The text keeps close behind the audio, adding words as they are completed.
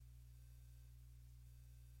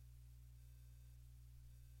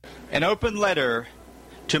An open letter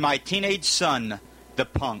to my teenage son, the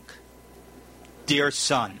punk. Dear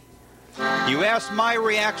son, you asked my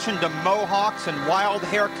reaction to mohawks and wild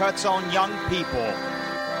haircuts on young people.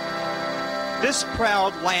 This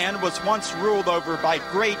proud land was once ruled over by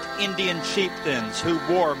great Indian chieftains who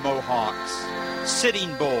wore mohawks.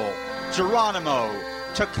 Sitting Bull, Geronimo,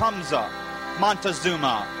 Tecumseh,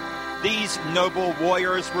 Montezuma. These noble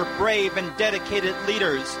warriors were brave and dedicated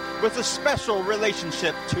leaders with a special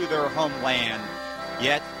relationship to their homeland.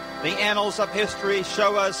 Yet, the annals of history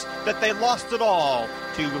show us that they lost it all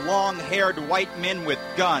to long-haired white men with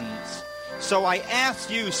guns. So I ask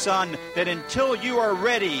you, son, that until you are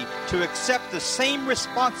ready to accept the same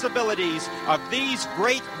responsibilities of these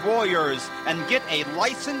great warriors and get a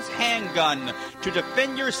licensed handgun to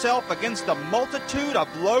defend yourself against a multitude of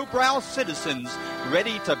lowbrow citizens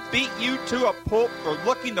ready to beat you to a pulp for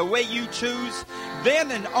looking the way you choose, then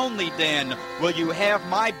and only then will you have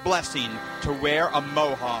my blessing to wear a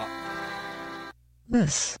mohawk.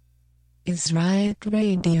 This is Riot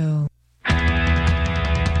Radio.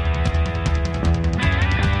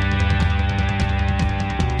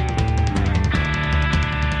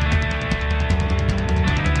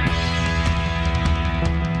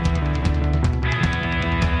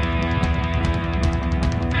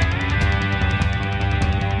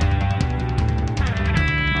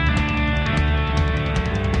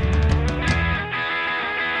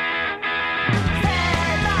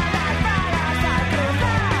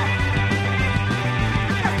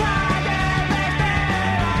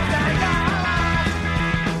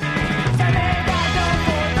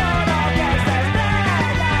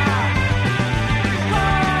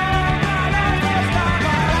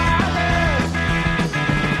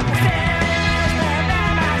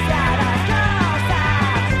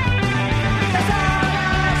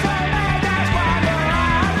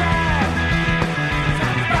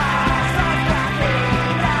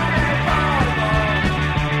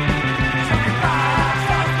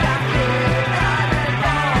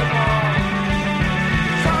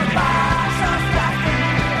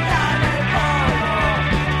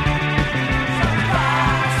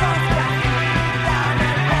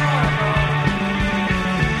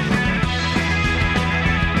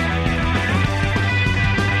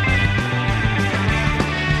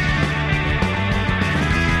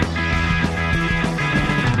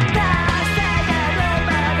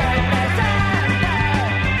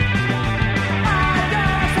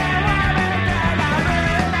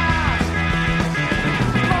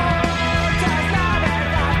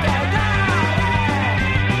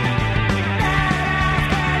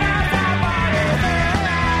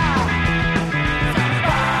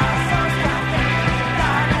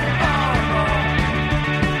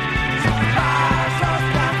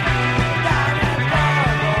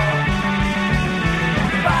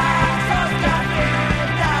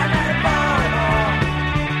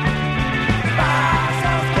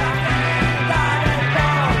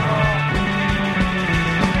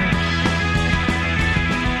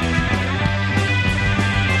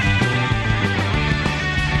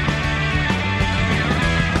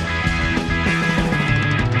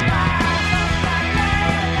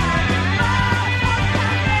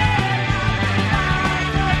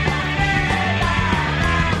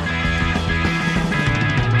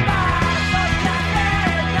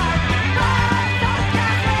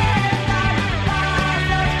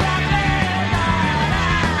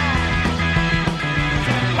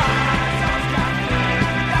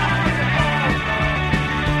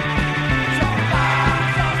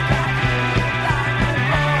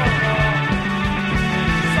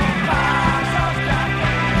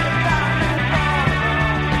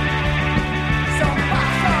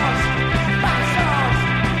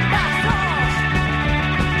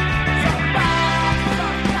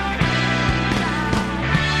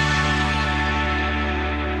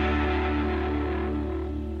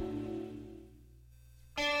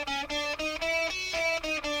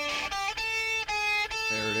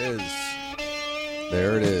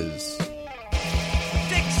 There it is.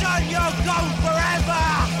 Dixon, you'll go forever!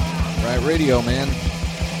 Right radio, man.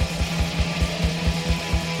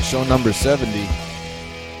 Show number 70.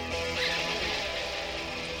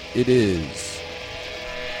 It is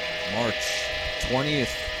March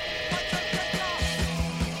 20th,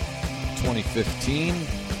 2015.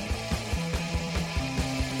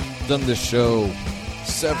 Done this show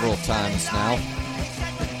several times now.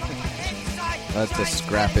 I have to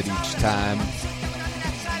scrap it each time.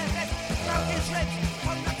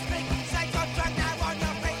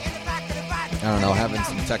 I don't know, having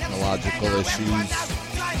some technological issues.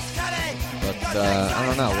 But I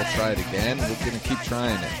don't know. We'll try it again. We're going to keep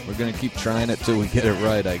trying it. We're going to keep trying it till we get it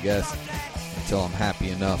right, I guess. Until I'm happy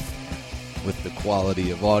enough with the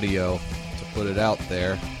quality of audio to put it out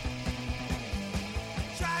there.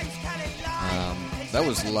 That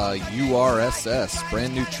was La URSS,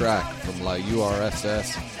 brand new track from La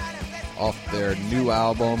URSS off their new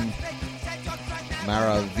album,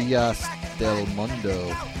 Maravillas del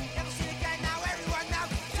Mundo.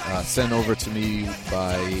 Sent over to me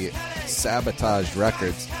by Sabotage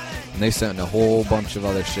Records, and they sent a whole bunch of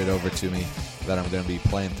other shit over to me that I'm going to be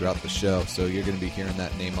playing throughout the show, so you're going to be hearing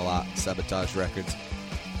that name a lot, Sabotage Records,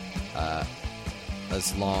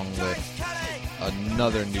 as long with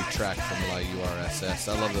another new track from La URSS.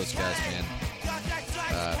 I love those guys, man.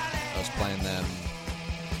 I was playing them,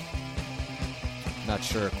 not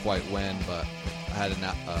sure quite when, but I had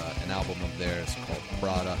an album of theirs called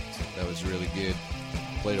Product that was really good.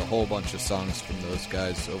 Played a whole bunch of songs from those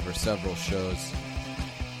guys over several shows.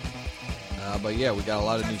 But yeah, we got a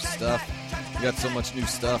lot of new stuff. We got so much new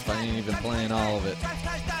stuff, I ain't even playing all of it.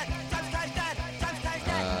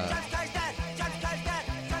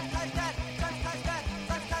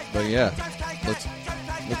 But yeah,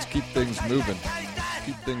 let's keep things moving.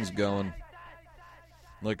 Keep things going.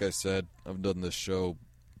 Like I said, I've done this show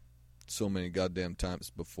so many goddamn times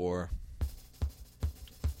before.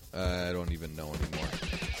 I don't even know anymore.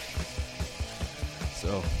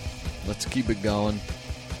 So, let's keep it going.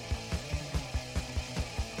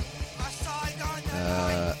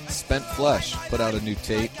 Spent Flesh put out a new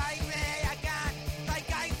tape.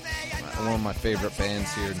 One of my favorite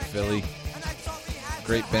bands here in Philly.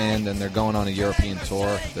 Great band, and they're going on a European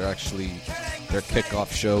tour. Their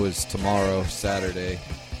kickoff show is tomorrow, Saturday.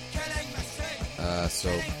 So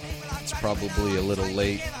it's probably a little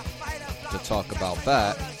late to talk about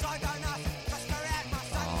that.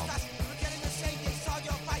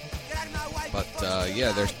 But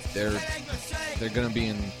yeah, they're going to be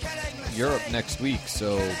in Europe next week,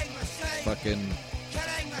 so fucking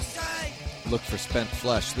look for Spent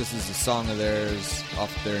Flesh. This is a song of theirs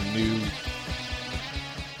off their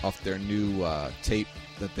new tape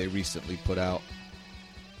that they recently put out.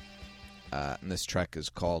 And this track is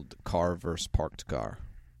called Car vs. Parked Car.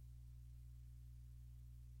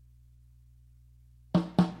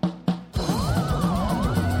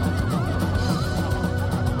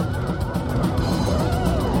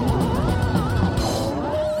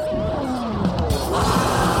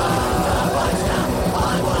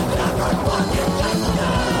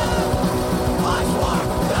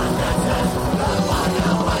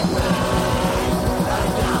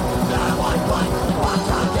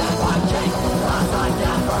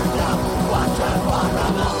 Watch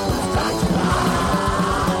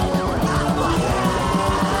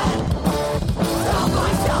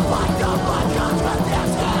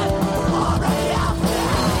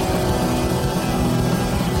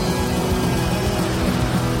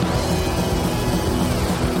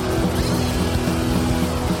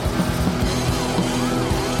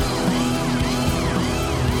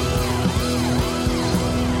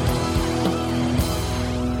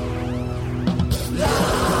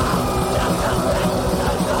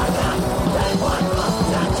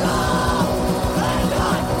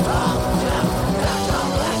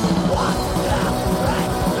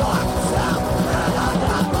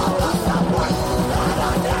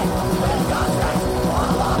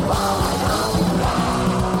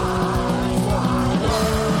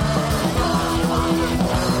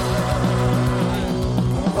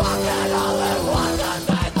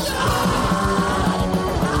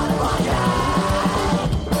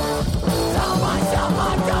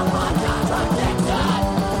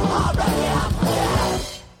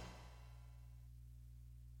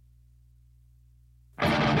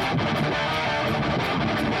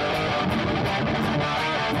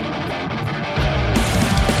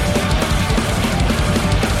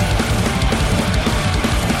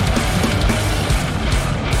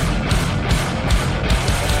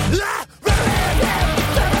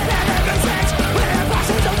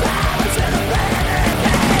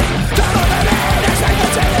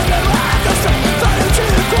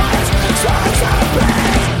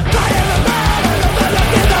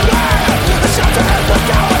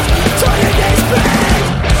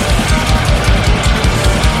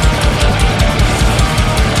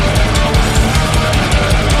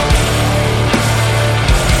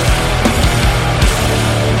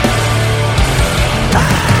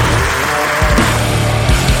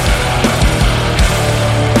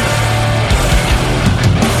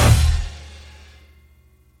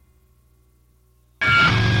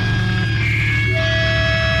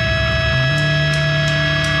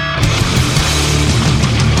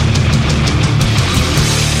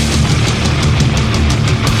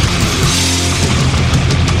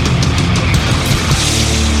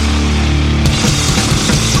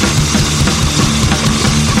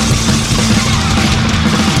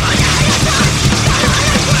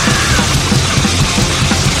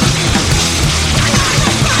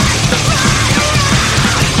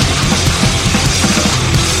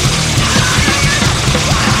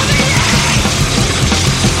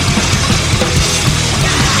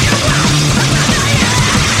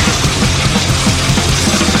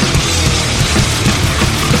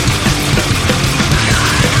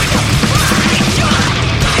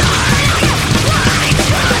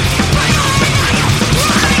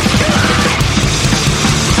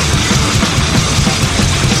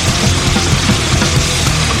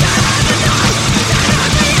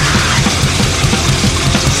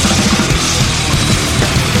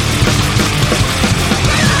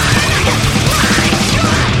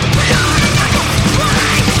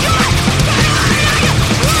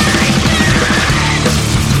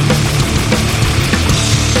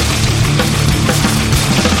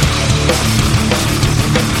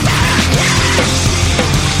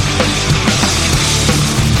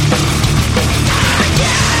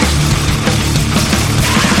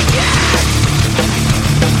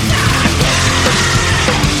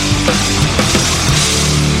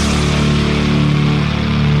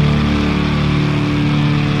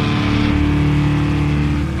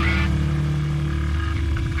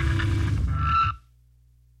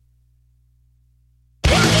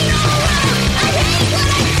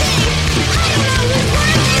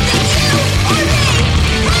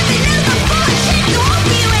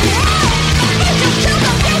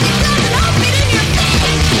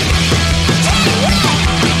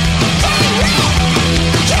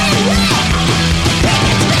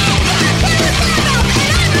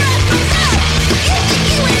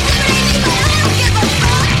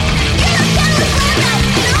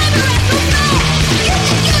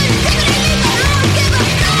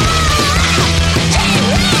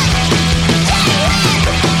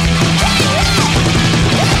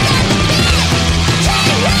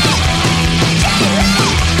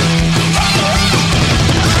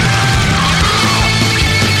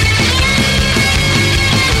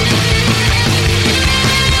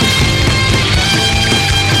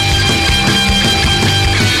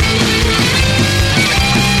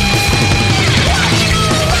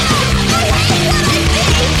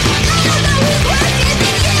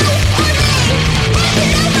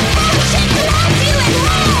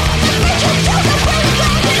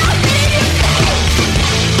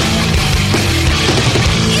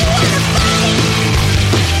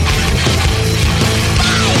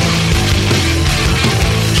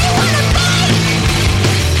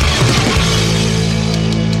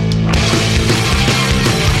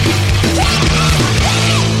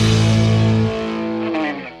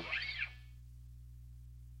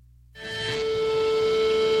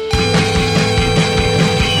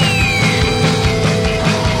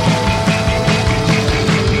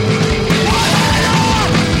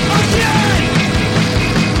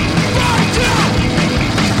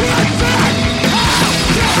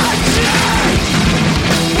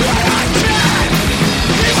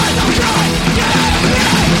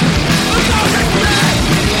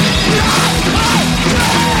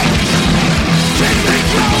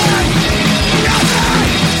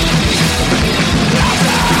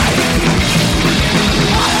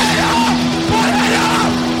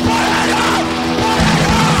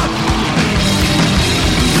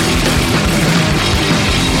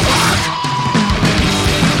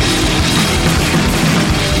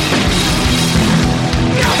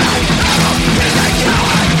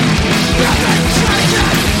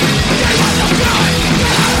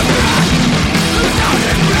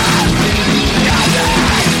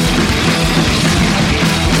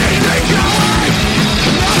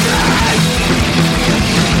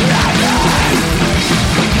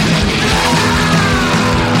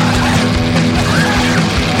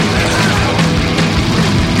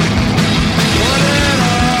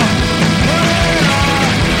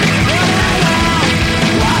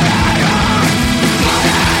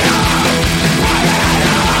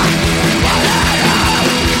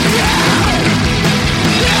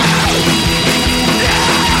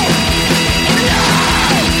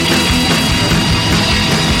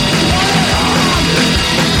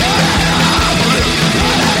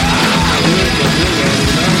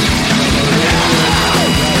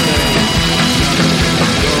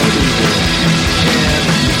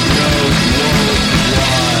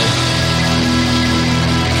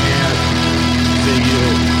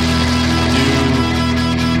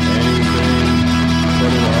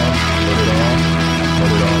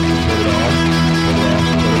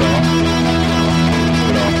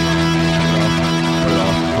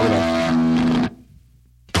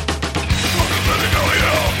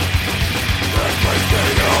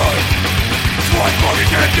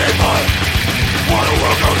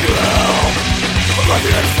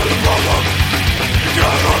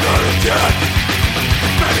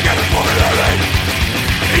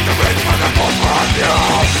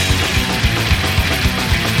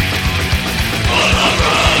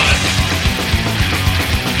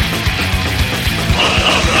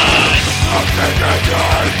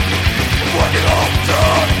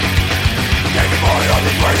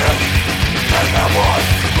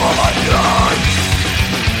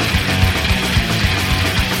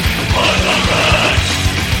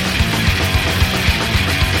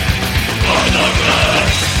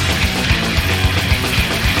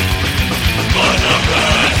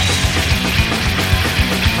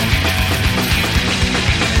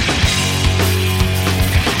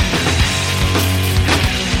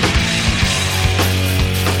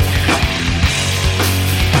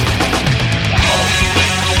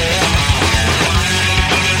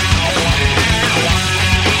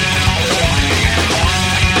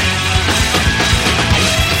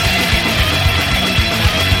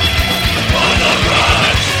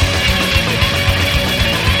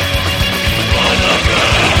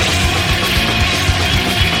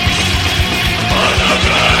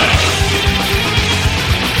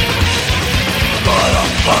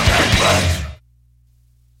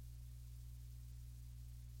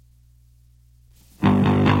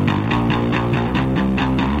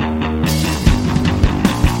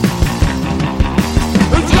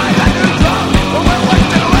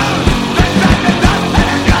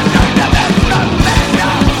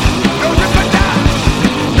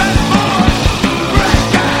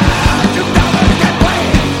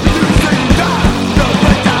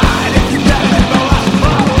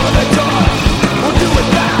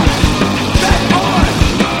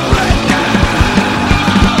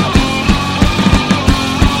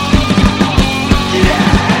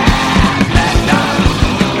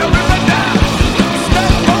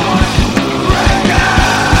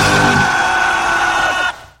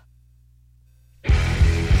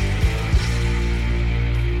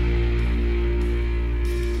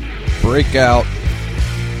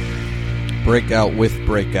Breakout with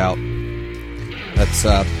Breakout.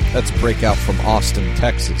 That's Breakout from Austin,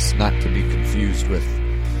 Texas, not to be confused with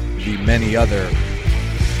the many other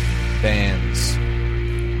bands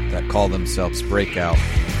that call themselves Breakout.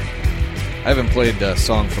 I haven't played a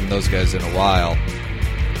song from those guys in a while.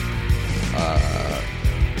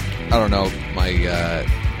 I don't know,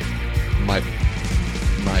 my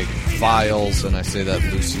files, and I say that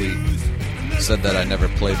loosely, said that I never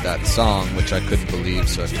played that song, which I couldn't believe,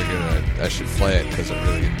 so I figured I should play it because I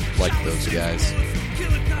really like those guys.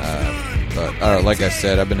 But like I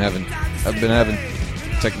said, I've been having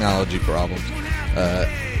technology problems.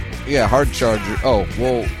 Hard charger. Oh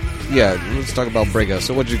well, yeah. Let's talk about Breakout.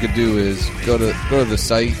 So what you could do is go to the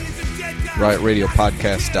site,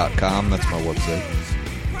 riotradiopodcast.com. That's my website.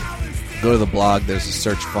 Go to the blog. There's a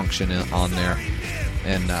search function on there,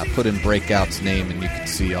 and put in Breakout's name, and you can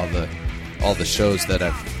see all the shows that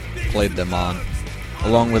I've played them on,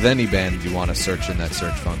 along with any band you want to search in that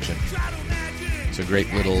search function. It's a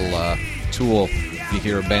great little tool if you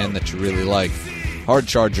hear a band that you really like. Hard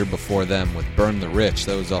Charger before them with Burn the Rich.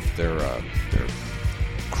 That was off their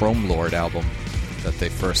Chrome Lord album that they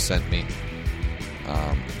first sent me.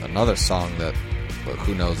 Another song that,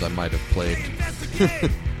 who knows, I might have played.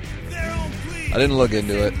 I didn't look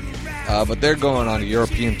into it. But they're going on a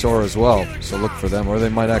European tour as well, so look for them. Or they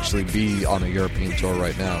might actually be on a European tour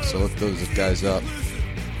right now, so look those guys up.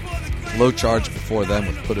 Low Charge before them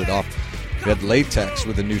with Put It Off. We had Latex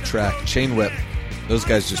with a new track, Chain Whip. Those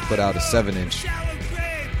guys just put out a 7-inch.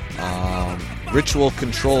 Ritual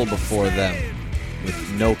Control before them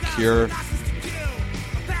with No Cure.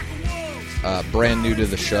 Brand new to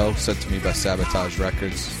the show, sent to me by Sabotage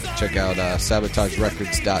Records. Check out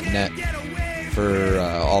sabotagerecords.net for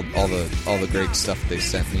all the great stuff they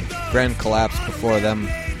sent me. Grand Collapse before them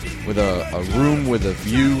with a Room with a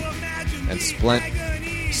View, and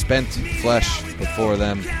Spent Flesh before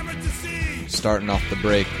them. Starting off the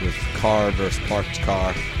break with Car vs. Parked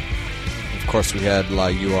Car. Of course, we had La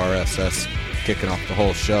URSS kicking off the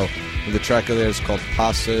whole show. And the track of theirs called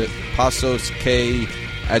Pasos que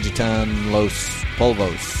Agitan Los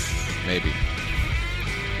Polvos, maybe.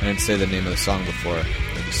 I didn't say the name of the song before. I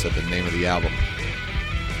just said the name of the album.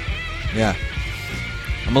 Yeah.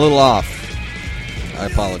 I'm a little off. I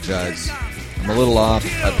apologize. I'm a little off.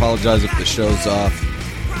 I apologize if the show's off.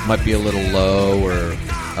 It might be a little low, or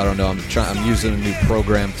I don't know. I'm using a new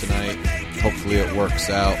program tonight. Hopefully it works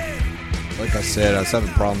out. Like I said, I was having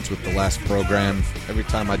problems with the last program. Every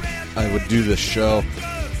time I would do the show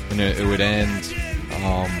and it would end,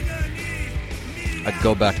 I'd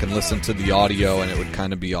go back and listen to the audio, and it would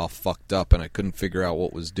kind of be all fucked up, and I couldn't figure out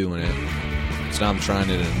what was doing it. So now I'm trying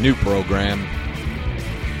it in a new program,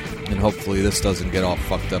 and hopefully this doesn't get all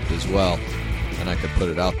fucked up as well, and I could put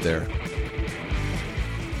it out there.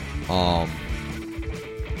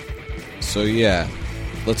 So yeah,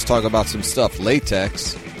 let's talk about some stuff.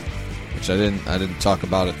 Latex, which I didn't talk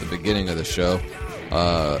about at the beginning of the show,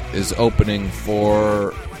 is opening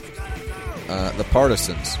for the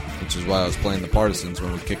Partisans, which is why I was playing the Partisans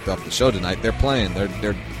when we kicked off the show tonight. They're playing.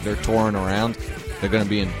 They're touring around. They're going to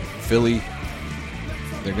be in Philly.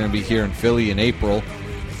 They're going to be here in Philly in April,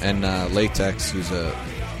 and Latex, who's a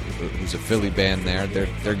Philly band there,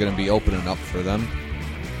 they're going to be opening up for them.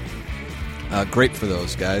 Great for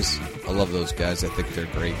those guys. I love those guys. I think they're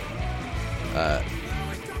great.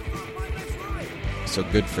 So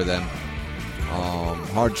good for them.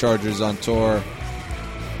 Hard Chargers on tour.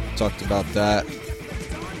 Talked about that.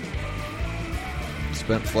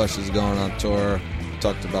 Spent Flesh is going on tour.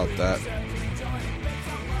 Talked about that.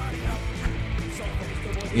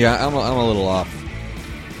 Yeah, I'm a little off.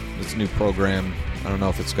 This new program, I don't know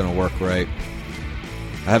if it's going to work right.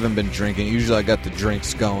 I haven't been drinking. Usually I got the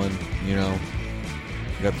drinks going, you know.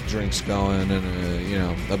 Got the drinks going, and, you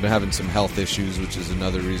know, I've been having some health issues, which is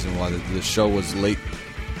another reason why the show was late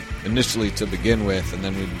initially to begin with, and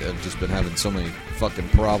then we've just been having so many fucking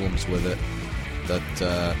problems with it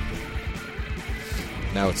that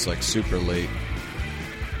now it's like super late.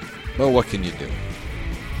 Well, what can you do?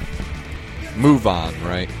 Move on,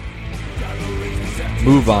 right?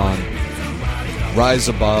 Move on. Rise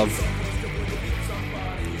above.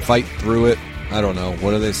 Fight through it. I don't know.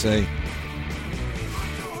 What do they say?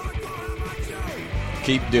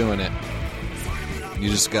 Keep doing it. You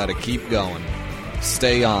just gotta keep going.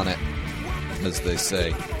 Stay on it, as they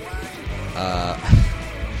say.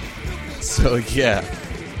 So, yeah.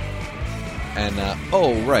 And,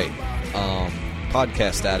 oh, right.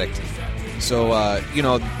 Podcast Addict. So, you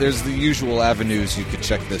know, there's the usual avenues you could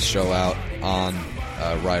check this show out on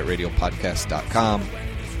RiotRadioPodcast.com.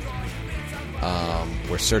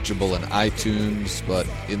 We're searchable in iTunes, but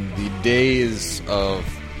in the days of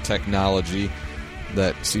technology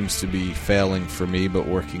that seems to be failing for me but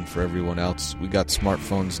working for everyone else, we got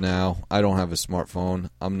smartphones now. I don't have a smartphone.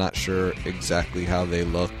 I'm not sure exactly how they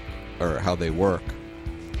look or how they work.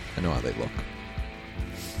 I know how they look.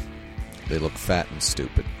 They look fat and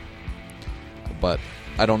stupid. But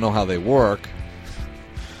I don't know how they work.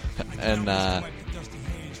 And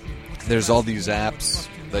there's all these apps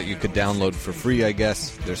that you could download for free, I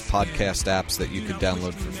guess. There's podcast apps that you could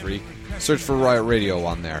download for free. Search for Riot Radio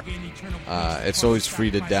on there. It's always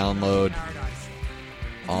free to download.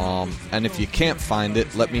 And if you can't find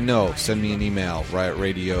it, let me know. Send me an email,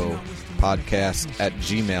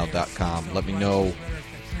 riotradiopodcast@gmail.com. Let me know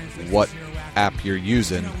what app you're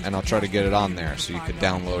using, and I'll try to get it on there so you could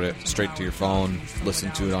download it straight to your phone,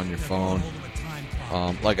 listen to it on your phone.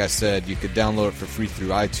 Like I said, you could download it for free through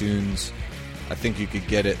iTunes. I think you could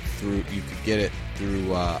get it through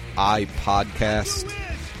iPodcast,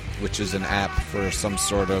 which is an app for some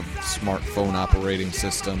sort of smartphone operating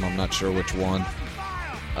system. I'm not sure which one.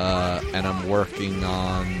 And I'm working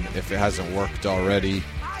on, if it hasn't worked already,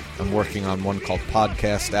 I'm working on one called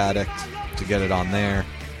Podcast Addict to get it on there.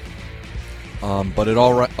 But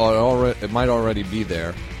it might already be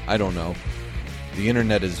there. I don't know. The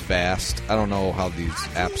internet is vast. I don't know how these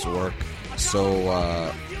apps work.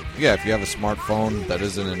 So, yeah, if you have a smartphone that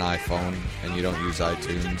isn't an iPhone and you don't use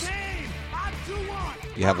iTunes,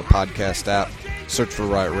 you have a podcast app, search for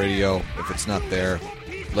Riot Radio. If it's not there,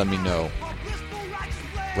 let me know.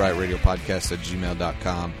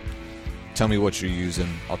 RiotRadioPodcast@gmail.com. Tell me what you're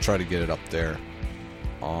using. I'll try to get it up there.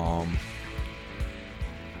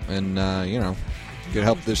 And, you know, you can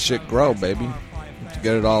help this shit grow, baby. Let's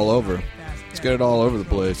get it all over. Let's get it all over the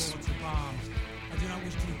place.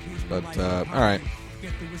 But, alright.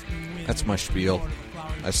 That's my spiel.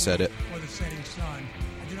 I said it.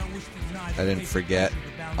 I didn't forget.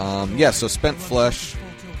 Yeah, so Spent Flesh,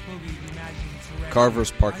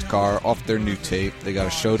 Carver's Parked Car, off their new tape. They got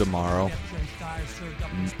a show tomorrow.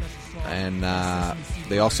 And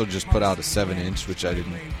they also just put out a 7-inch, which I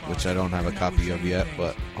don't have a copy of yet,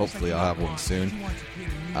 but hopefully I'll have one soon.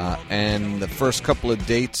 And the first couple of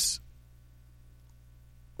dates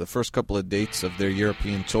of their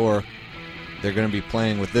European tour, they're going to be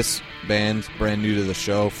playing with this band, brand new to the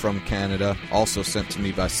show, from Canada, also sent to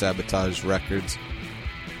me by Sabotage Records.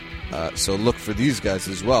 So look for these guys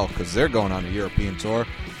as well, because they're going on a European tour.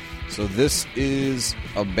 So this is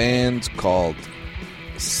a band called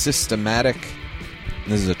Systematic.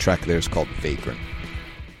 This is a track there. It's called Vagrant.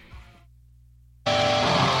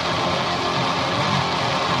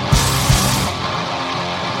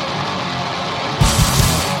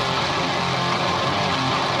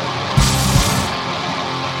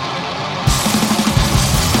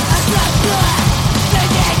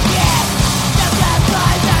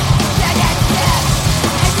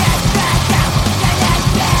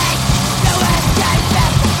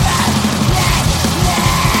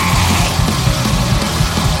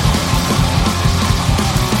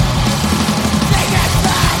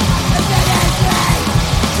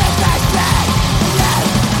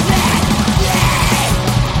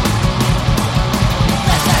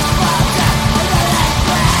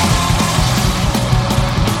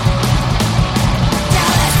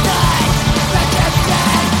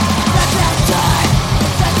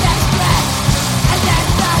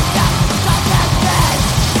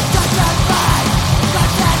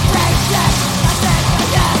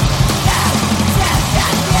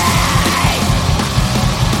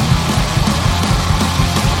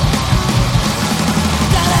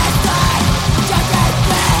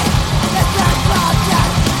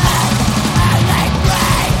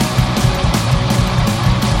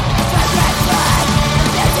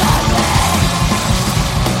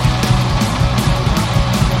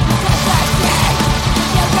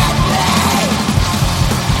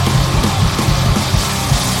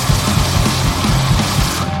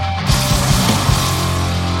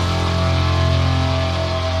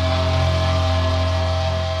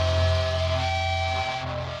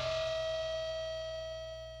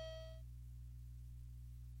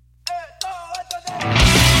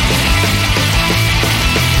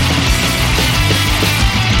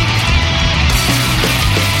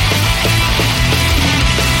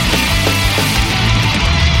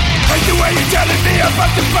 the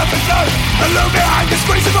fucking perfect love. A loom behind the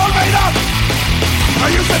screens is all made up. I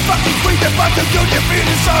use the fucking squeeze the button till you feel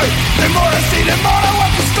inside. The more I see, the more I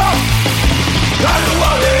want to stop. I don't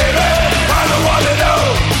want to hear it, I don't want to know.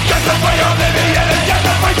 Just the way I'm living and it's just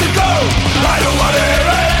the way to go. I don't want to hear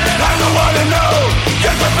it, I don't want to know.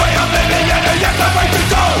 Just the way I'm living and it's just the way to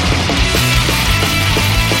go.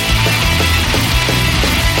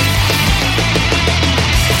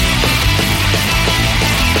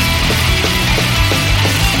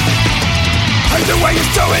 And the way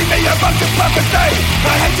you're showing me about your perfect day.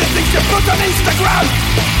 I hate the things you put on Instagram.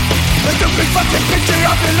 The stupid fucking picture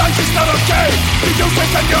of your life is not okay. The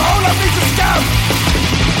useless and your whole life is a scam.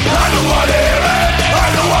 I don't wanna hear it, I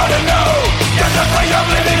don't wanna know. Just the way I'm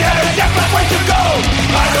living and it's just the way to go.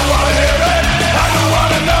 I don't wanna hear it, I don't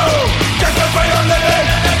wanna know. Just the way I'm living,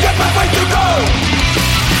 just the way to go.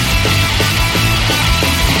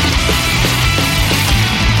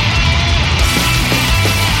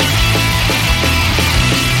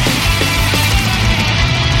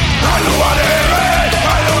 I don't wanna hear it,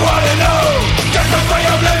 I don't wanna know. Just the way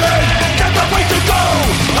I'm living, just the way to go.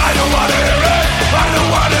 I don't wanna hear it, I don't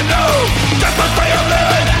wanna know. Just the way I'm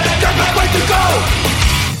living, just the way to go.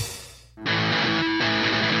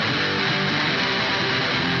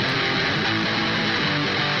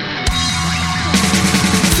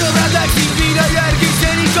 Sembra taxi vina iargi se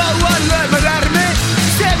nikogo lemerarme.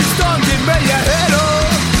 Se vistongi meijerelo.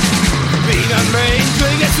 Vinan mein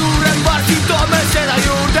kõige suurem varsti toome seda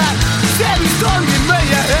juurde. See vistongi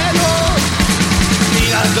meijerelo.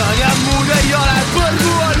 Mina tahan ja muud ei ole.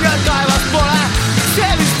 Põrgu on ja taevas pole.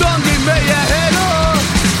 See vistongi meijerelo.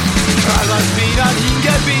 Halvad viinad,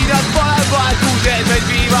 hingeviinad pole vahet, kuhu teed meid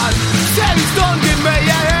viivad. See vistongi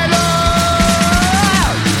meijerelo.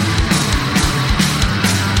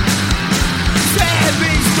 See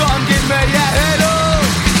vistongi meijerelo.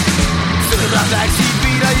 Sõbrad läksid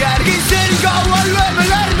viina järgi, sel kaua lööme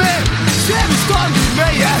lärme. See vist ongi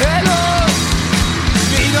meie elu.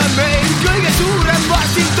 Viin on meil kõige suurem,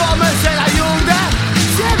 varsti toome seda juurde.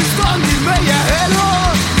 See vist ongi meie elu.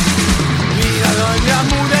 Viinad on ja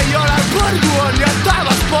muud ei ole, põrgu on ja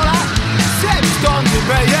taevas pole. See vist ongi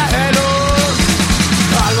meie elu.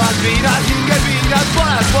 Halvad viinad, hingeviinad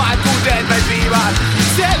pole vahet, kuhu teed meid viivad.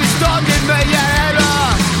 See vist ongi meie elu.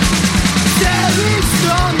 See vist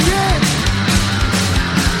ongi.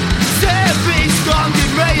 See vist ongi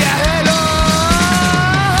meie elu.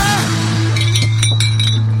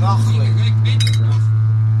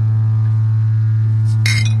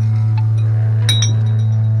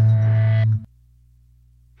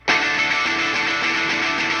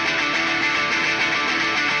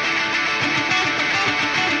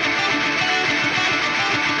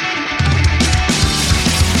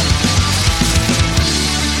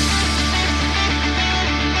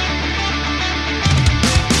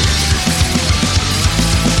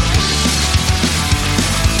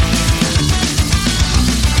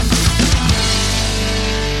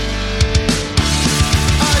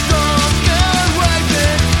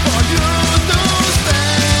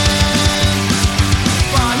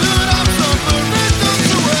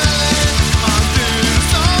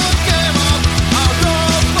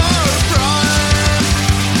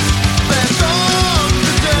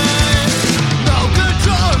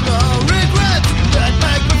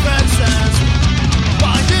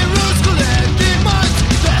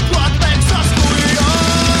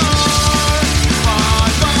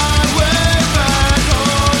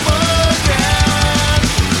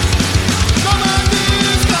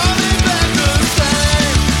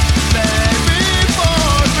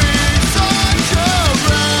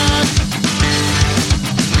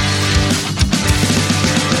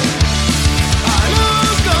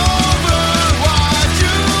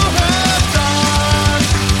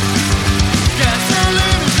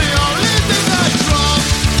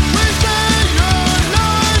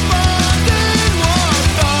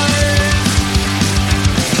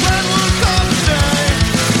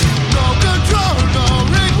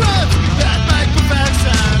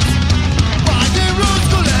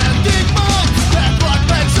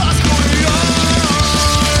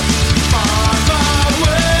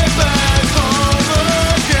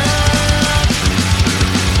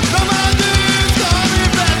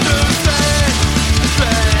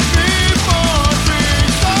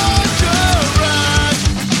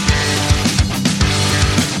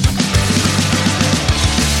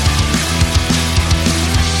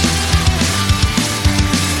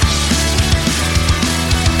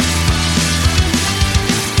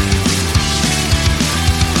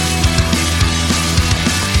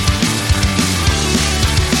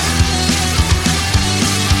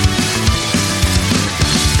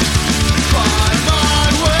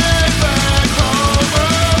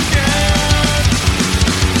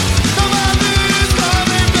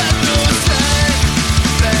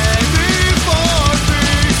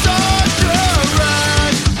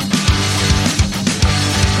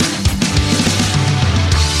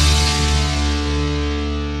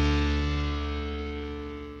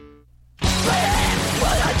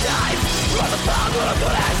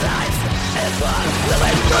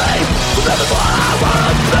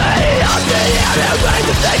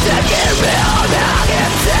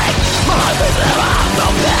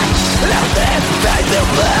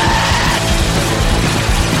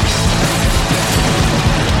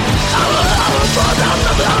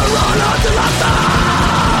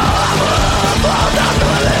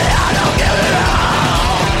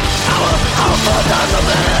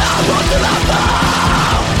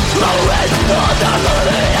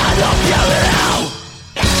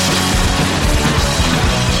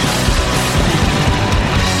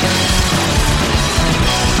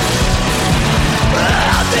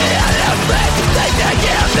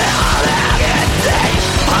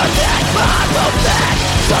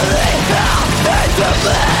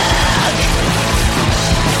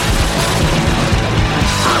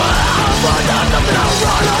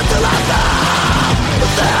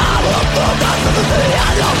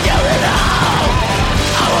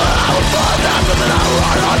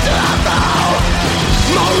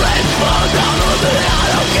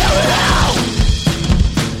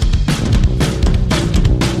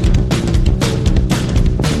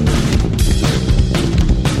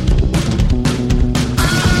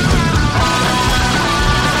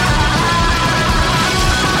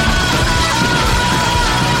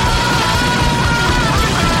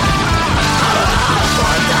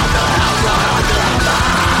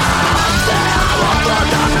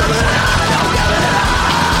 Give it up.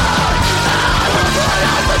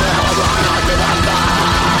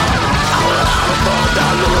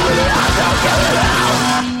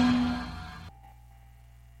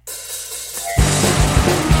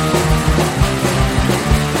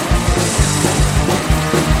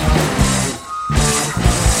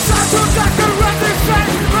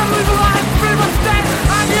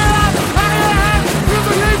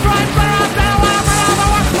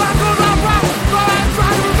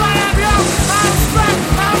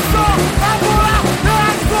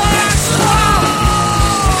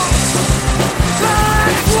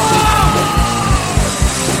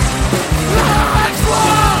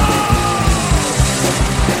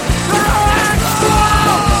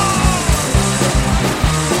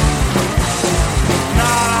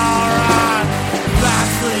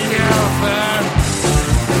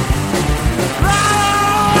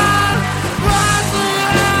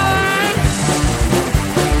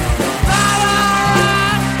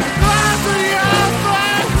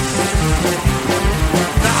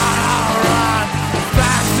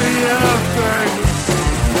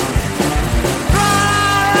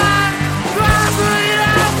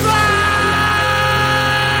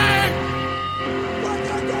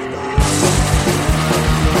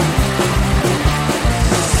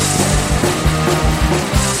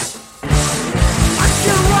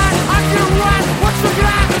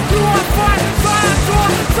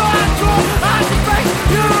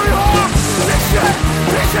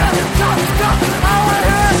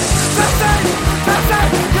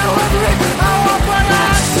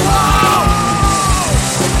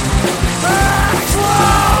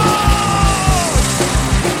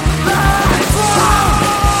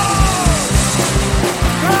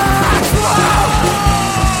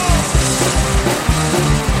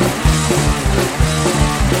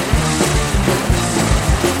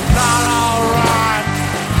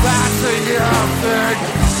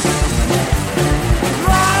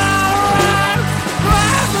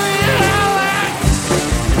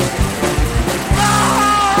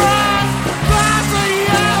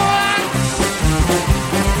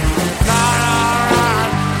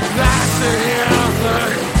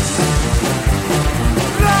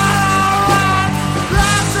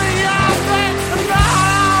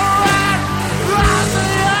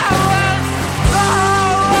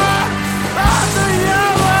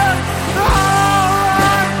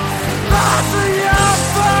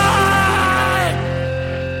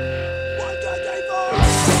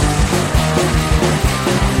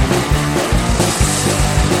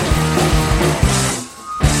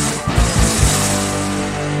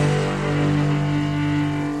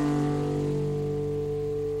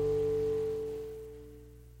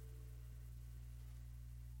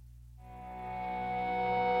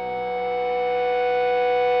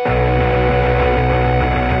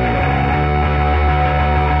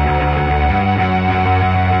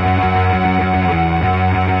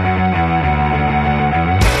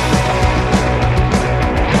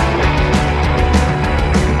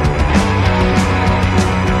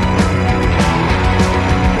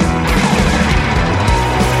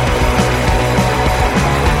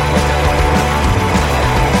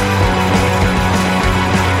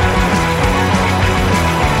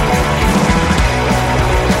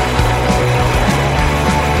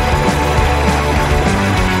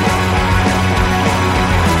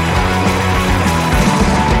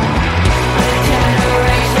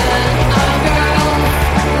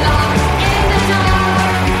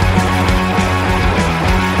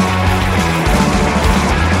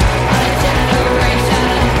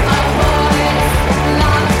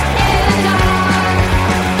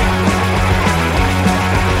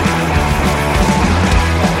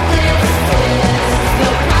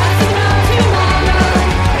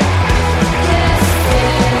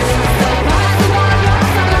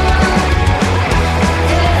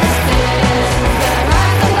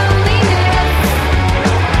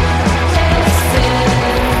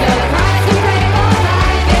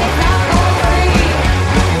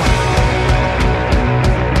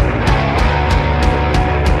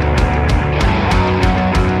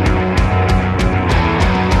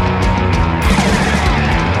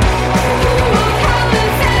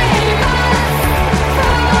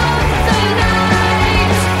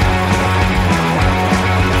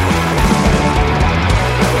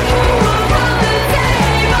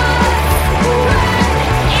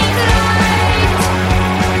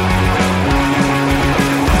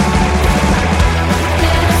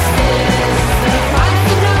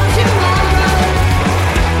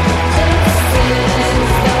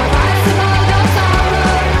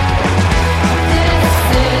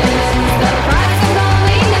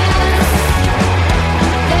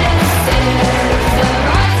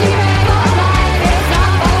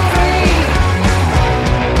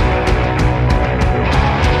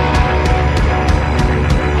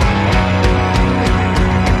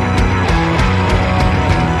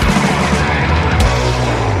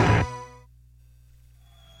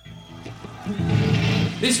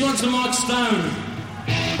 This one's for Mike Stone.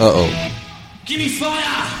 Uh-oh. Give me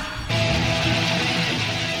fire!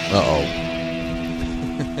 Uh-oh.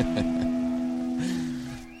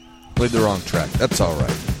 Played the wrong track. That's all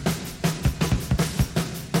right.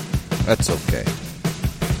 That's okay.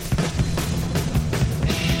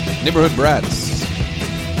 Neighborhood Brats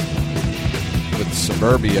with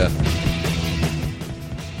Suburbia.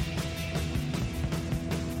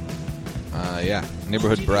 Yeah,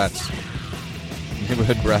 Neighborhood Brats.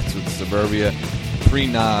 Neighborhood Brats with Suburbia. The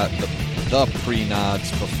pre-nods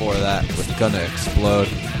before that with Gonna Explode.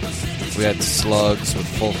 We had Slugs with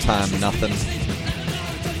Full Time Nothing.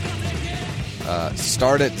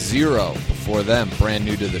 Start at Zero before them, brand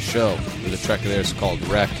new to the show, with a track of theirs called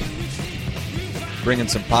Wreck. Bringing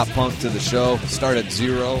some pop punk to the show. Start at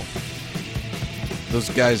Zero.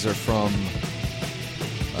 Those guys are from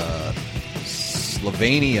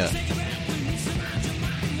Slovenia.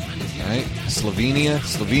 Right? Slovenia,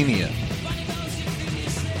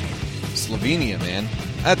 man.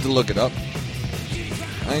 I had to look it up.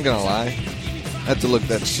 I ain't gonna lie. I had to look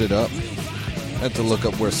that shit up. I had to look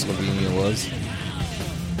up where Slovenia was.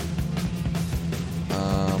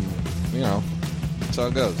 You know, that's how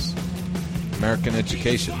it goes. American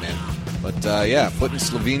education, man. But, yeah, putting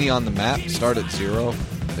Slovenia on the map, Start at Zero.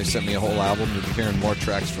 They sent me a whole album. You'll be hearing more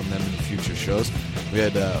tracks from them in future shows. We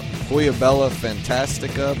had Hoya Bella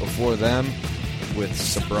Fantastica before them with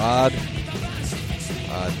Sabrad.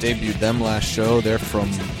 Debuted them last show. They're from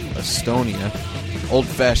Estonia. Old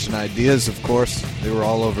Fashioned Ideas, of course. They were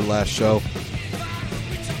all over last show.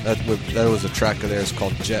 That was a track of theirs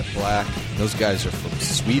called Jet Black. Those guys are from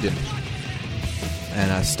Sweden.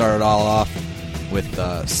 And I started all off with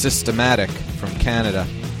Systematic from Canada.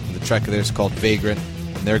 The track of theirs called Vagrant.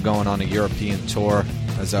 And they're going on a European tour,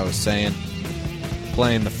 as I was saying.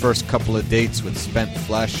 Playing the first couple of dates with Spent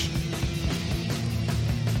Flesh.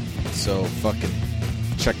 So fucking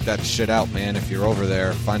check that shit out, man. If you're over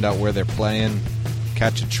there, find out where they're playing.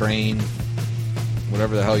 Catch a train.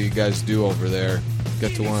 Whatever the hell you guys do over there.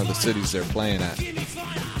 Get to one of the cities they're playing at.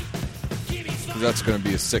 That's going to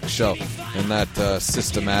be a sick show. And that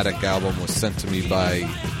Systematic album was sent to me by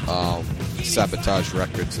Sabotage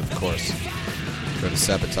Records, of course. Go to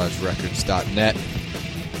sabotagerecords.net.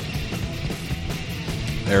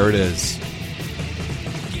 There it is. Do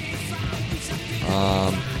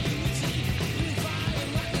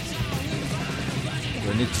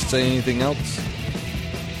I need to say anything else?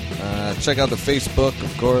 Check out the Facebook,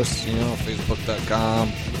 of course. You know,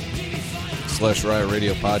 facebook.com/Riot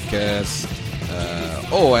Radio Podcast.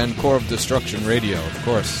 And Core of Destruction Radio, of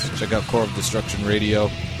course. Check out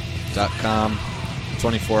coreofdestructionradio.com.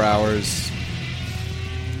 24 hours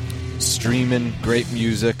streaming, great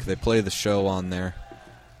music. They play the show on there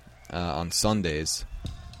on Sundays,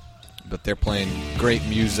 but they're playing great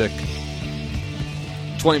music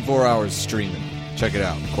 24 hours streaming. Check it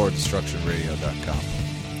out, coreofdestructionradio.com.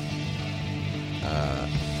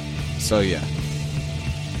 So yeah,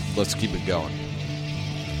 let's keep it going.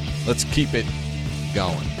 Let's keep it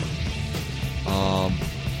going.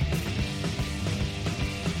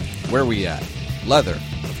 Where we at? Leather,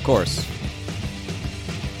 of course.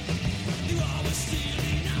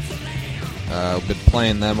 I've been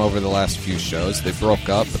playing them over the last few shows. They broke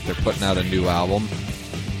up, but they're putting out a new album.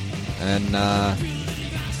 And,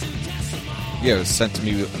 it was sent to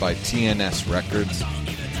me by TNS Records.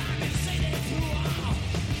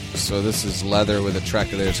 So this is Leather with a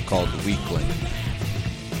track of theirs called Weakling.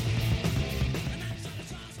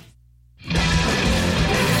 No!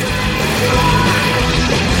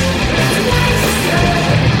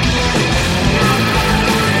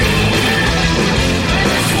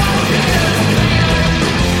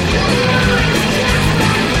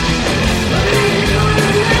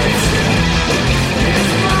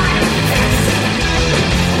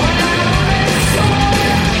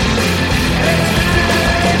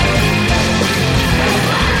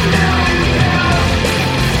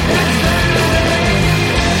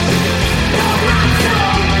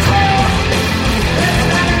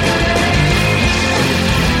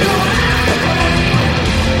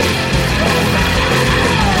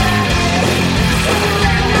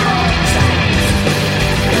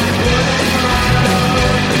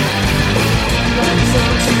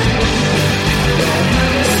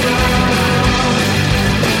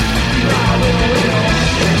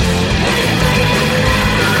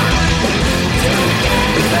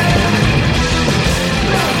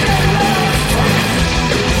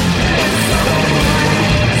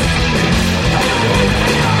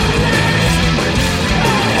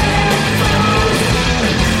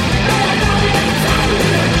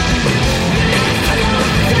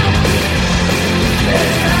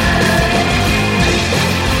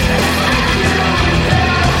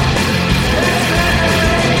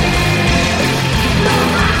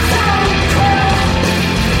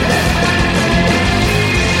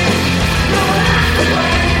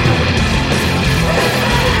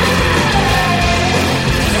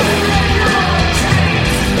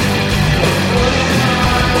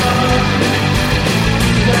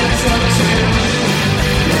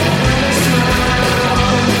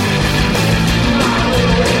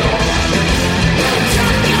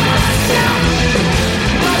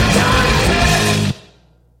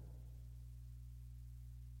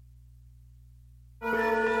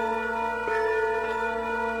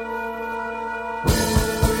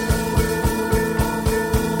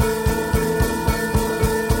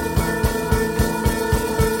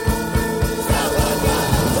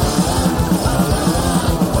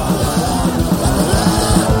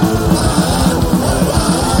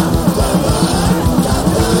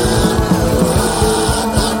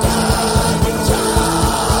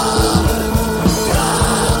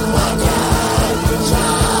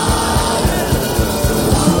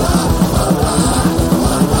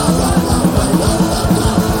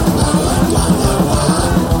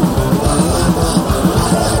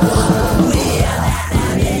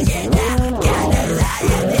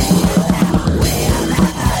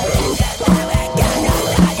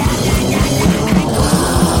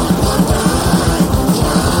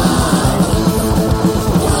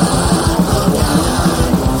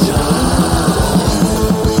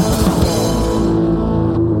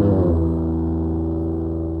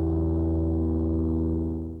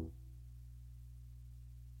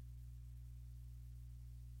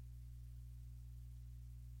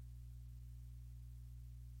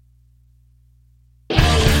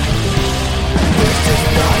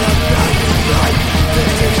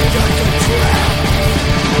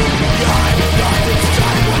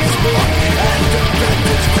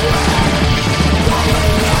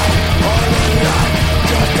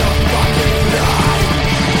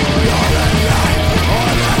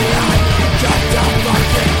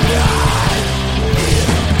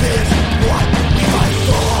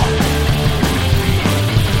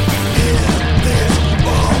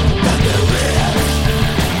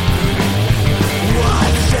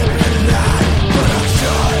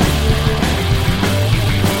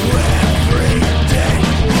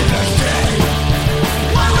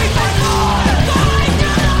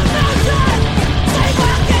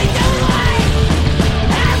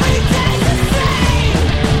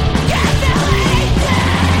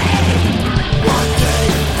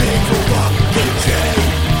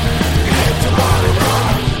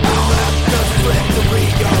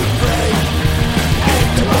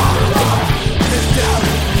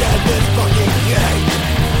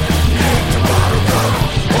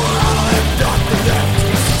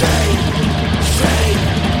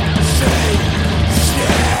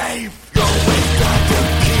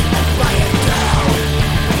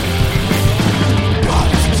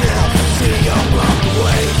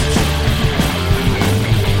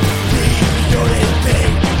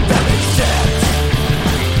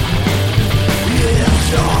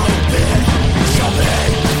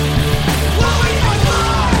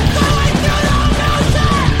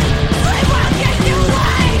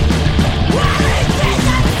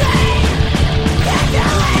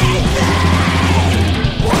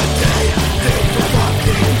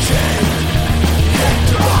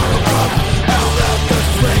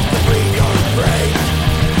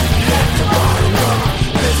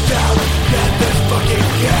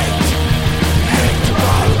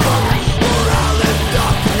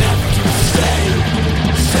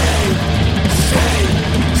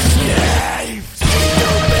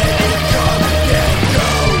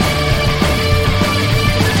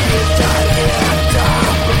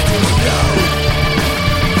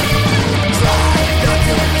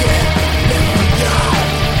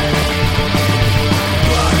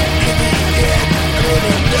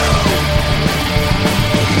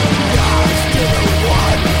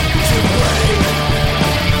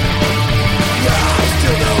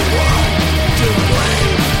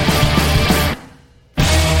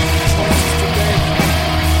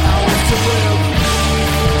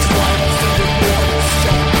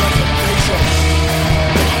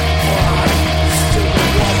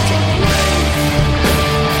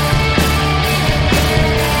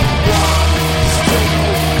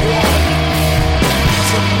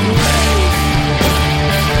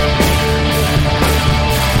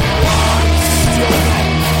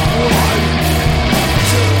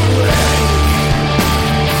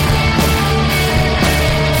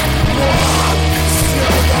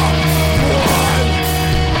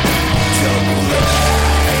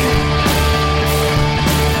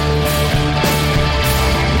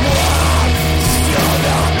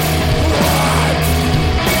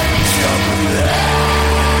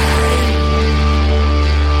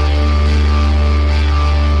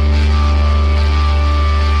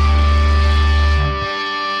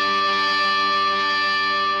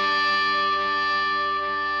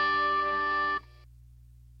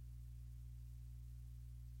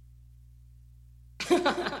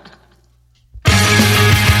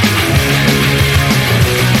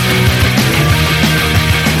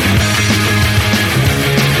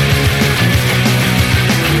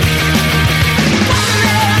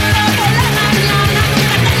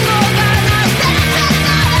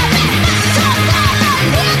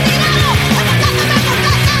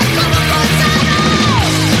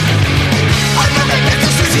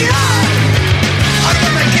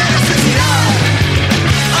 Suicidar,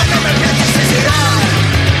 ay no me pienso suicidar.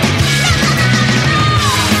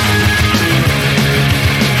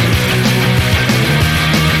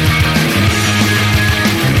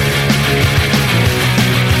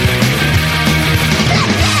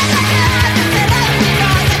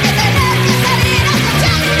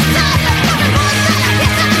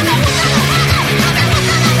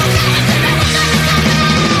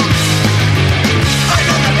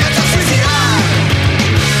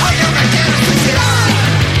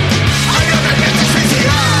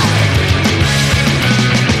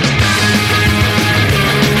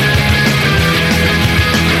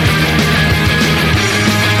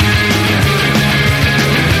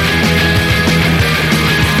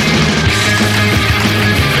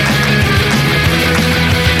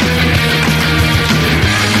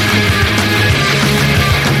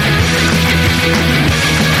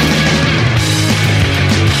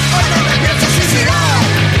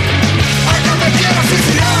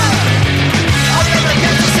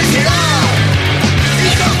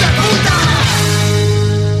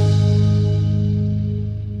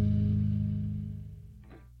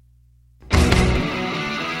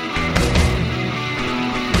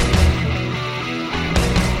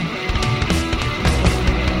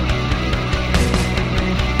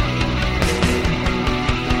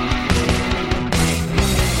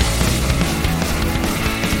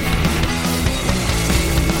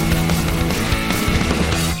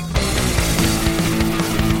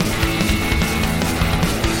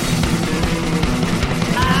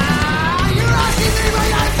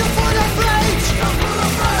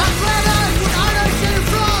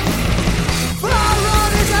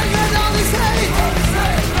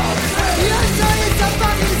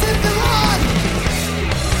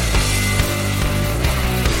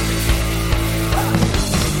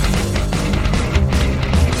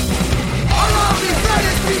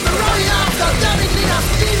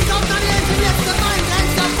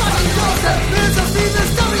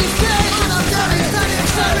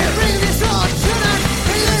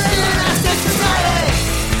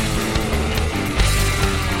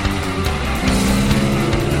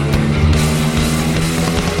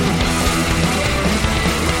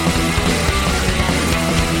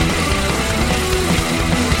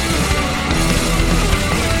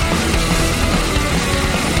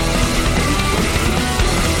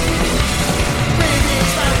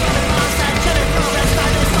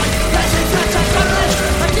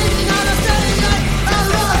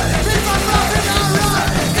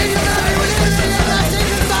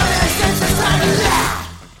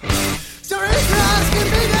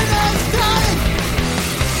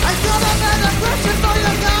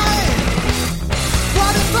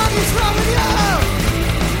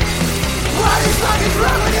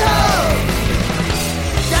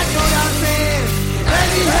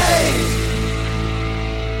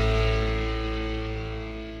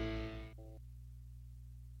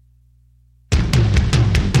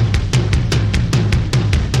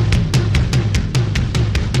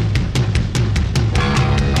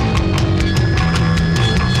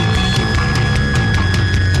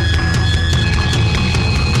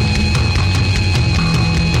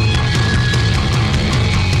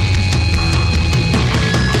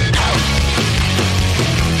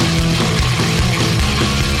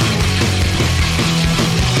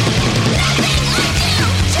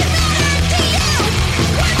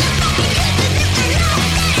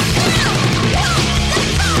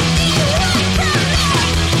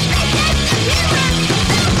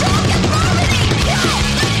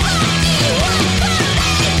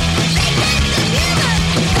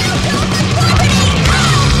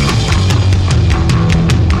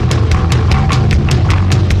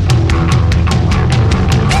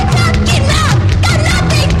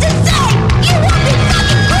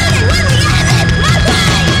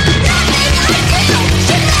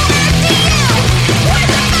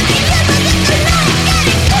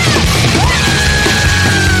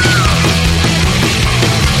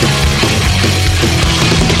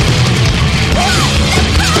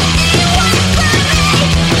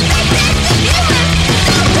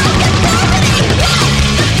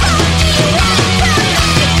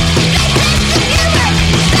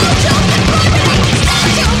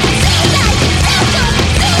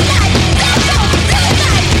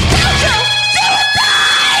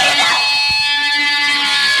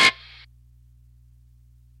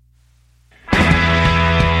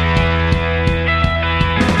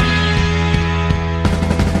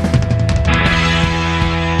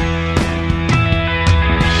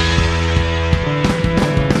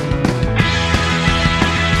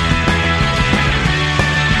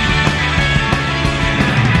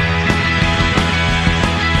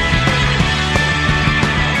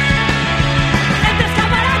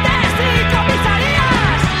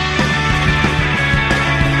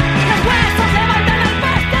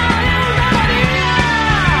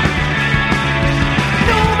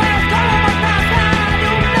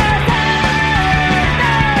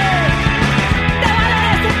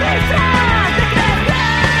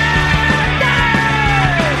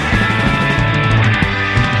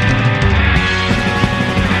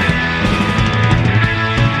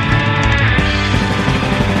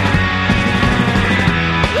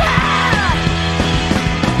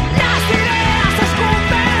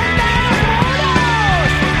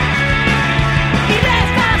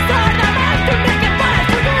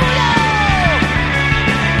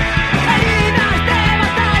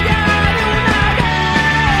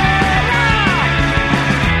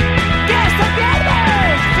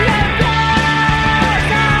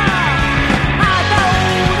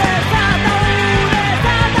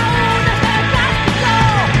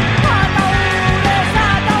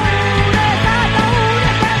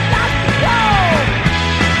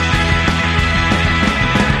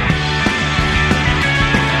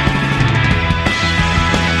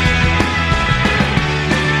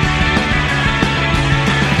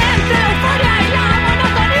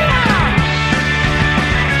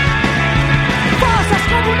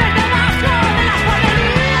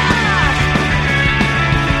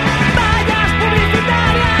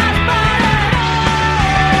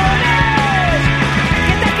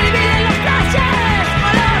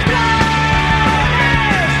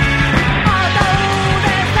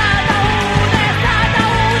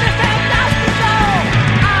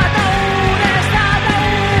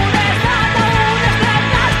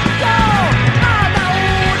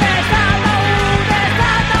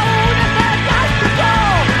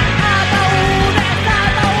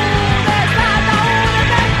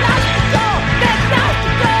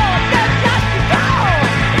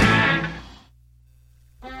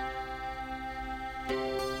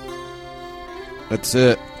 That's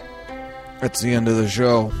it. That's the end of the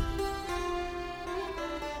show.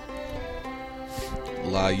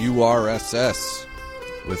 La URSS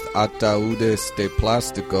with Ataúdes de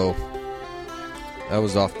Plástico. That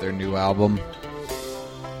was off their new album,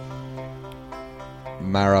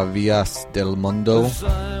 Maravillas del Mundo.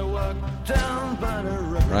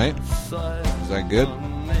 Right? Is that good?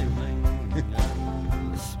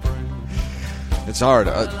 It's hard.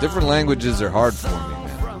 Different languages are hard for me, man.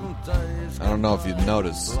 I don't know if you've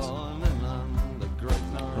noticed.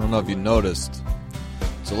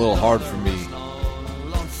 It's a little hard for me.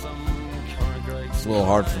 It's a little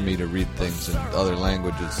hard for me to read things in other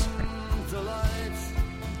languages.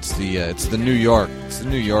 It's the New York. It's the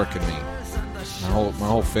New York in me. My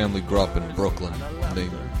whole family grew up in Brooklyn. They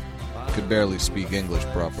could barely speak English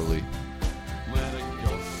properly.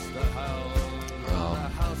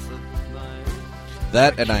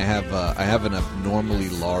 That, and I have an abnormally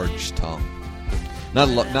large tongue. Not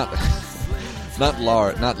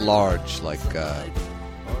large like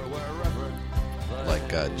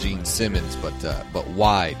Gene Simmons, but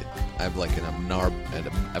wide. I have like an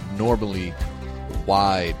abnormally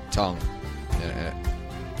wide tongue.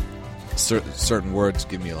 Certain words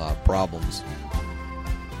give me a lot of problems,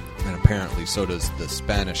 and apparently so does the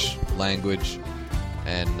Spanish language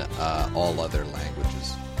and all other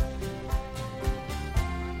languages.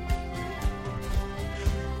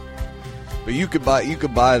 But you could buy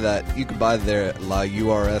their La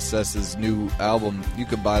URSS's new album. You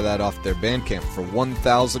could buy that off their Bandcamp for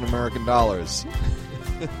 $1,000 American dollars.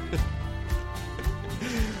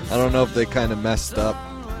 I don't know if they kind of messed up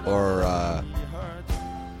or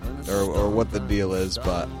what the deal is,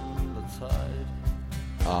 but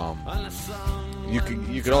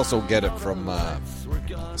you could also get it from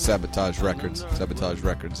Sabotage Records,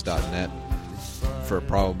 sabotagerecords.net, for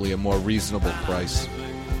probably a more reasonable price.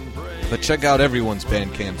 But check out everyone's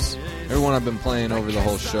Bandcamps. Everyone I've been playing over the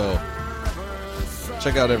whole show.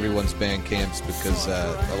 Check out everyone's Bandcamps because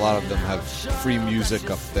a lot of them have free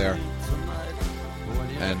music up there,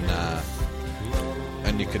 and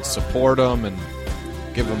you could support them and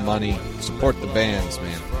give them money. Support the bands,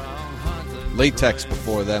 man. Latex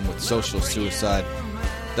before them with Social Suicide.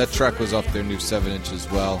 That track was off their new 7-inch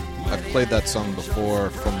as well. I've played that song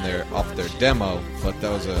before off their demo, but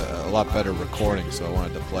that was a lot better recording, so I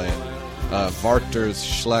wanted to play it. Varters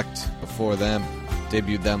Schlecht before them,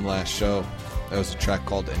 debuted them last show. That was a track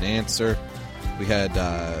called An Answer. We had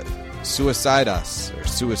Suicidas,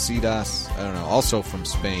 I don't know, also from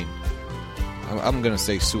Spain. I'm going to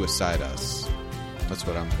say Suicidas. That's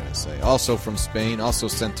what I'm going to say. Also from Spain, also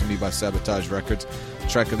sent to me by Sabotage Records. The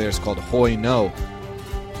track of theirs called Hoy No.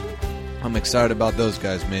 I'm excited about those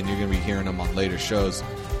guys, man. You're going to be hearing them on later shows.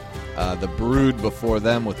 The Brood before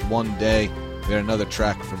them with One Day. We had another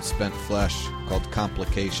track from Spent Flesh called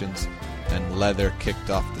Complications. And Leather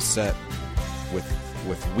kicked off the set with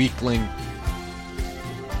Weakling.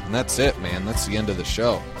 And that's it, man. That's the end of the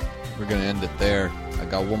show. We're going to end it there. I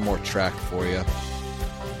got one more track for you.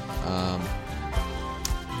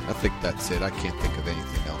 I think that's it. I can't think of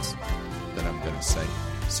anything else that I'm going to say.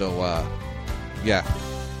 So, yeah.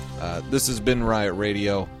 This has been Riot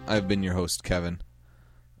Radio. I've been your host, Kevin.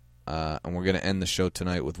 And we're going to end the show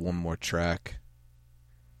tonight with one more track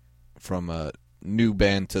from a new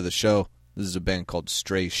band to the show. This is a band called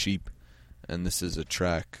Stray Sheep. And this is a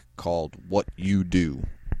track called What You Do.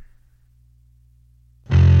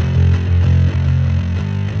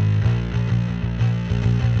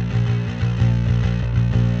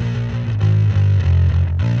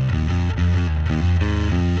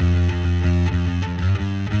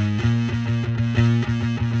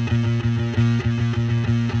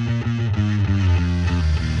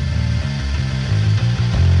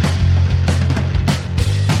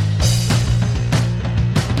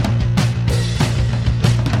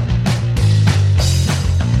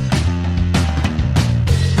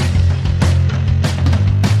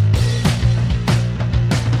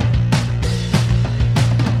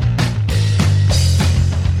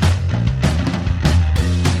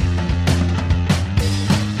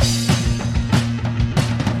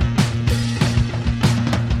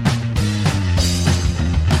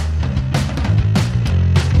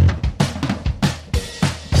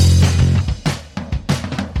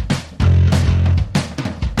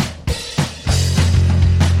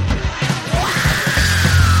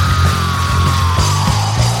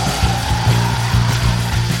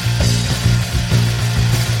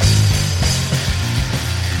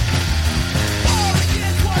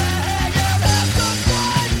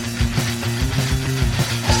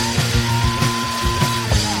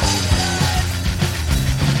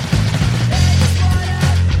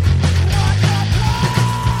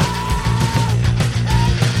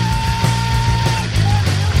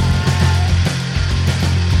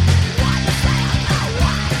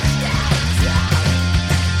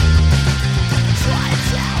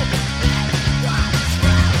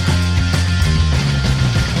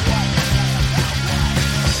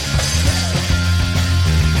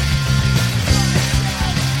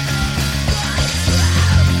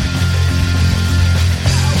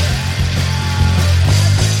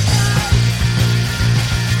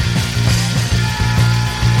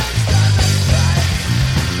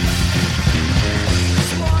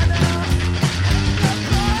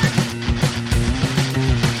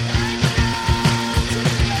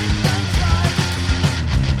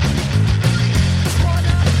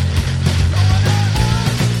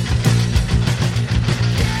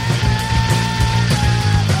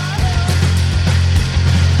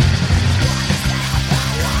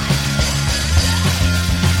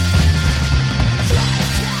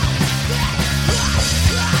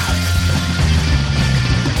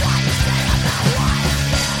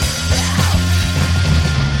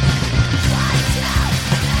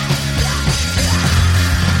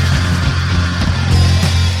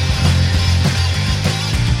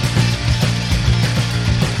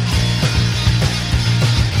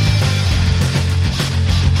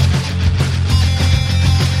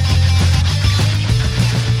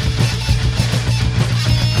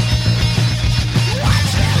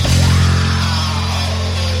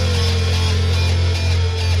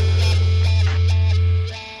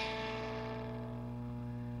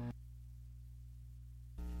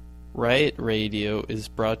 Riot Radio is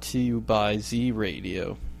brought to you by Z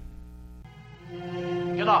Radio.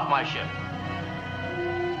 Get off my ship.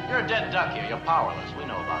 You're a dead duck here. You're powerless. We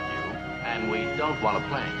know about you. And we don't want to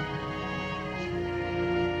play.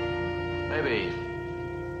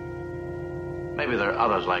 Maybe there are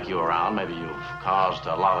others like you around. Maybe you've caused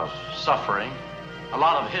a lot of suffering, a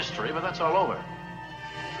lot of history, but that's all over.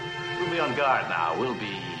 We'll be on guard now. We'll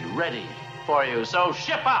be ready for you. So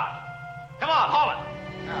ship out. Come on, haul it.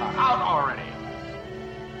 Out already.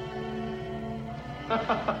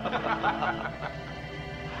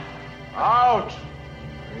 Out!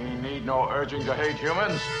 We need no urging to hate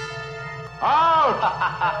humans. Out!